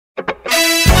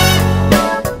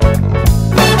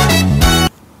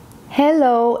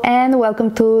Hello and welcome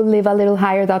to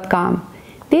livealittlehigher.com.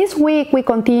 This week we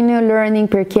continue learning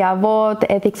Pirkei Avot,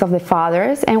 Ethics of the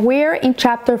Fathers, and we're in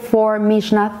chapter 4,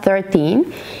 Mishnah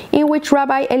 13, in which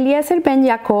Rabbi Eliezer ben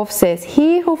Yaakov says,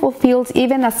 "He who fulfills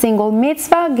even a single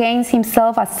mitzvah gains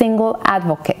himself a single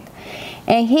advocate,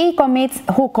 and he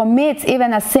who commits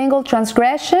even a single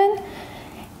transgression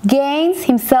gains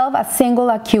himself a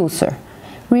single accuser.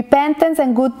 Repentance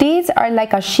and good deeds are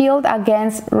like a shield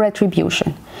against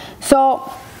retribution." So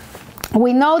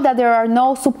we know that there are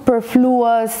no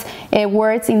superfluous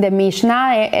words in the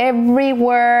Mishnah. Every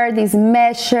word is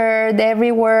measured,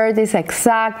 every word is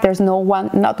exact. There's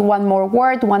not one more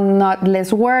word, one not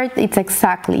less word. It's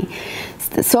exactly.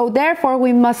 So therefore,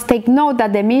 we must take note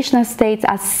that the Mishnah states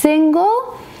a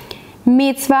single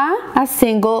mitzvah, a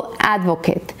single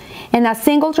advocate, and a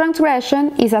single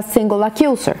transgression is a single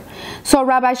accuser. So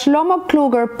Rabbi Shlomo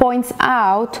Kluger points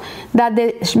out that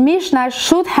the Mishnah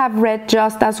should have read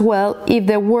just as well if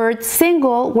the word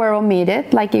single were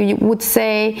omitted, like you would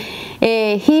say,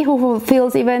 he who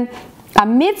fulfills even a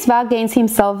mitzvah gains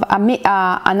himself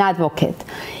an advocate,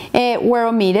 were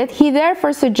omitted. He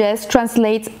therefore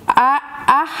translates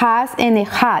ahaz and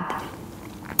echad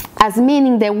as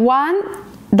meaning the one,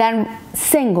 then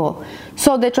single.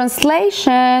 So the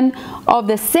translation of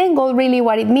the single, really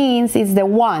what it means is the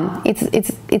one.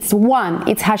 It's one.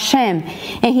 It's Hashem.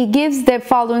 And he gives the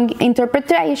following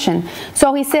interpretation.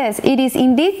 So he says, "It is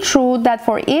indeed true that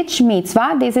for each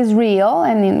mitzvah, this is real,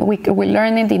 and we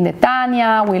learn it in the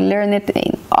Tanya, we learn it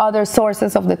in other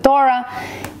sources of the Torah,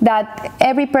 that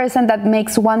every person that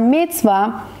makes one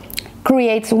mitzvah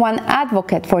creates one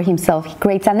advocate for himself. He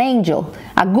creates an angel,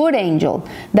 a good angel,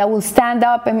 that will stand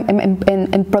up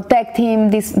and protect him.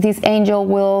 This angel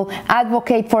will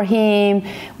advocate for him.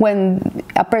 When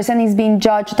a person is being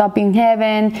judged up in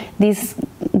heaven, these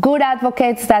good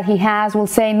advocates that he has will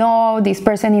say, no, this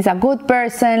person is a good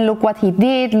person, look what he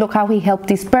did, look how he helped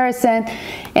this person,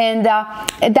 and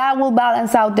that will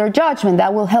balance out their judgment,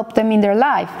 that will help them in their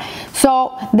life.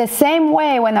 So the same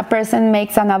way when a person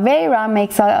makes an aveira,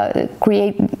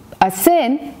 create a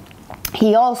sin,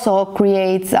 he also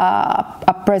creates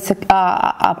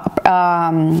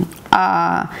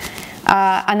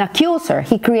an accuser.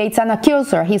 He creates an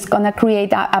accuser. He's going to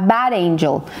create a bad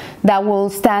angel that will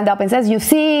stand up and says, you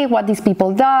see what this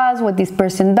people does, what this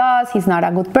person does, he's not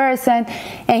a good person,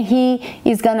 and he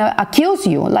is going to accuse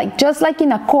you. Just like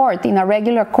in a court, in a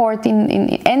regular court, in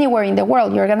anywhere in the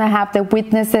world, you're going to have the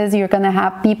witnesses, you're going to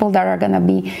have people that are going to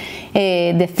be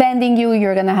defending you,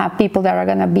 you're going to have people that are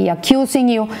going to be accusing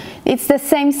you. It's the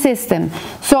same system.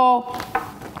 So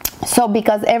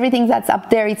because everything that's up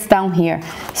there, it's down here.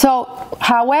 So,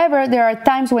 however, there are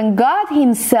times when God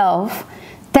himself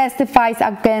testifies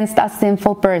against a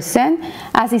sinful person,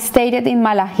 as is stated in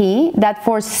Malachi, that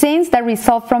for sins that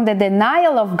result from the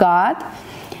denial of God,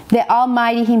 the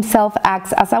Almighty himself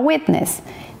acts as a witness.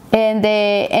 And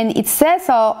it says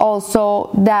also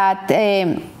that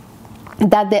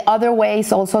the other way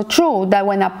is also true, that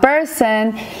when a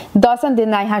person doesn't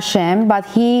deny Hashem, but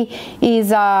he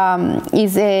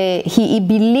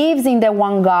believes in the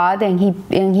one God, and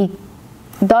he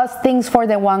does things for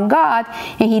the one God,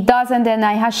 and he doesn't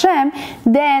deny Hashem,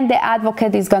 then the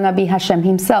advocate is going to be Hashem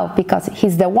himself, because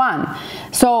he's the one.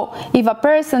 So if a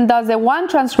person does the one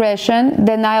transgression,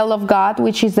 denial of God,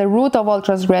 which is the root of all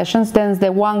transgressions, then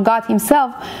the one God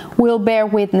himself will bear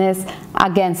witness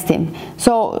against him.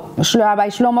 So Rabbi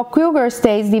Shlomo Kluger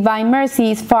states, divine mercy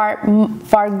is far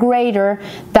greater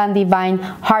than divine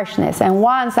harshness. And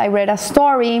once I read a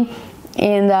story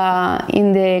in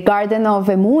the Garden of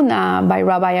Emunah by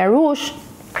Rabbi Arush,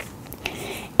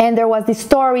 and there was this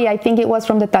story, I think it was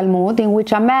from the Talmud, in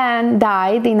which a man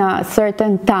died in a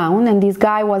certain town, and this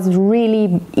guy was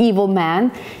really evil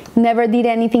man, never did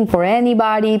anything for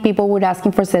anybody. People would ask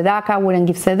him for tzedakah, wouldn't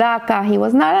give tzedakah. He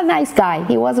was not a nice guy.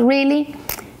 He was really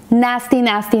nasty,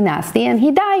 and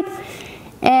he died.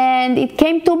 And it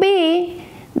came to be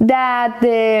that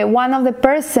one of the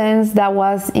persons that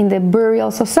was in the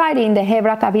burial society, in the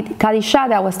Hebra Kadisha,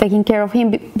 that was taking care of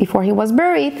him before he was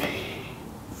buried,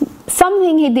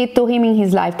 something he did to him in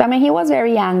his lifetime, and he was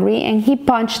very angry, and he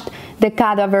punched the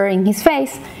cadaver in his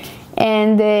face.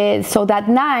 And so that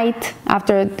night,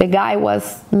 after the guy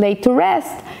was laid to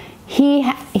rest, he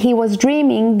was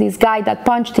dreaming, this guy that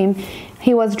punched him,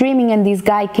 he was dreaming, and this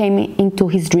guy came into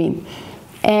his dream.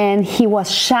 And he was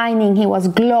shining, he was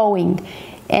glowing.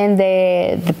 And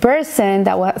the person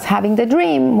that was having the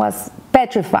dream was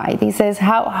petrified. He says,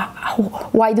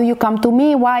 why do you come to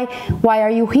me? Why are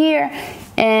you here?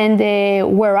 And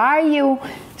where are you?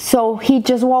 So he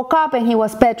just woke up and he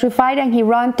was petrified, and he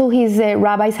ran to his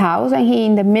rabbi's house, and he,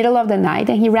 in the middle of the night,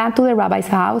 and he ran to the rabbi's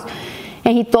house,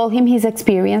 and he told him his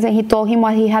experience, and he told him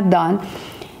what he had done.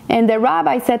 And the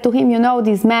rabbi said to him, you know,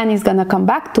 this man is going to come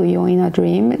back to you in a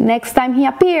dream. Next time he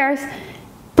appears,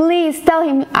 please tell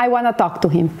him I want to talk to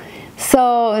him.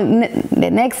 So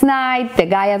the next night, the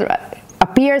guy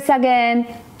appears again,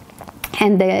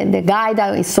 and the guy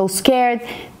that is so scared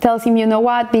tells him, you know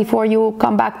what, before you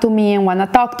come back to me and want to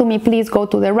talk to me, please go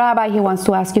to the rabbi. He wants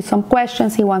to ask you some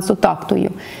questions. He wants to talk to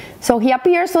you. So he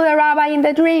appears to the rabbi in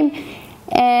the dream,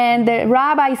 and the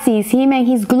rabbi sees him, and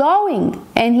he's glowing.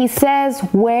 And he says,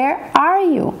 where are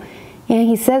you? And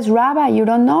he says, Rabbi, you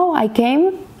don't know. I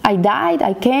came, I died,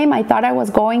 I came. I thought I was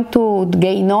going to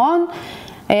Geinon.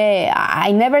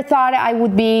 I never thought I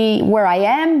would be where I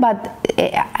am, but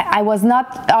I was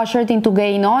not ushered into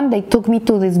Geinon. They took me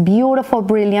to this beautiful,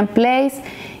 brilliant place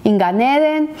in Gan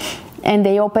Eden, and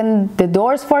they opened the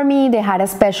doors for me. They had a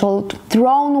special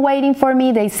throne waiting for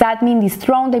me. They sat me in this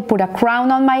throne. They put a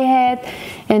crown on my head,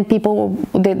 and people,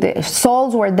 the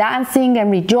souls were dancing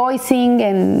and rejoicing,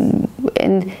 and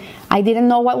I didn't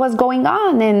know what was going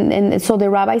on. And so the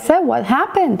rabbi said, what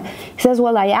happened? He says,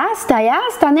 well, I asked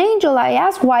an angel. I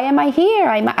asked, why am I here?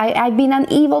 I've been an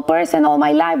evil person all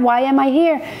my life. Why am I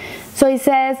here? So he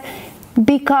says,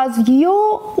 because you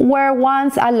were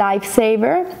once a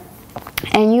lifesaver,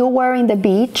 and you were in the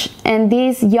beach, and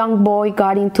this young boy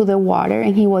got into the water,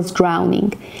 and he was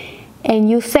drowning. And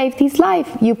you saved his life.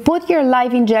 You put your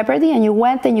life in jeopardy, and you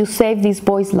went and you saved this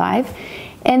boy's life.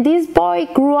 And this boy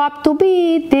grew up to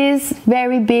be this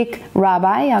very big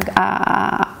rabbi,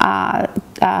 a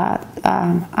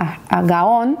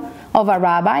gaon of a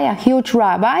rabbi, a huge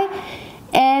rabbi.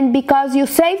 And because you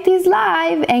saved his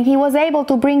life and he was able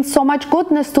to bring so much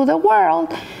goodness to the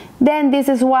world, then this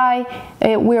is why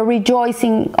we're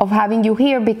rejoicing of having you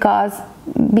here, because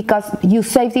you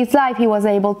saved his life. He was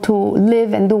able to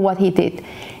live and do what he did.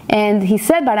 And he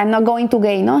said, but I'm not going to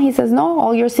Geinon. He says, no,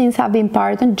 all your sins have been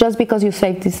pardoned just because you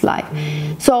saved his life.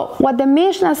 So what the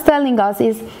Mishnah is telling us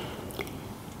is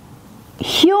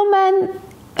human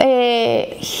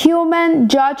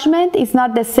judgment is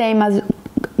not the same as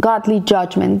godly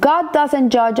judgment. God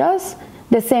doesn't judge us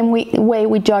the same way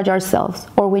we judge ourselves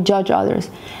or we judge others.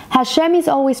 Hashem is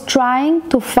always trying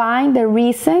to find the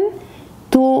reason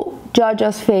to judge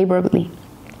us favorably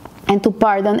and to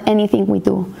pardon anything we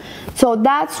do. So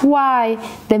that's why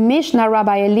the Mishnah,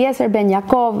 Rabbi Eliezer ben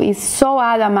Yaakov, is so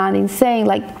adamant in saying,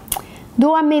 like,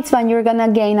 do a mitzvah and you're going to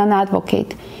gain an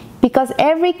advocate. Because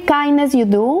every kindness you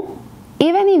do,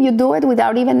 even if you do it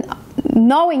without even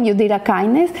knowing you did a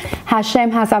kindness,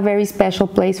 Hashem has a very special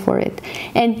place for it.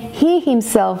 And He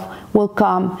Himself will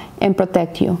come and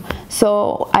protect you.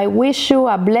 So I wish you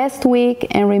a blessed week,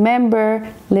 and remember,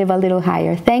 live a little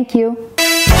higher. Thank you.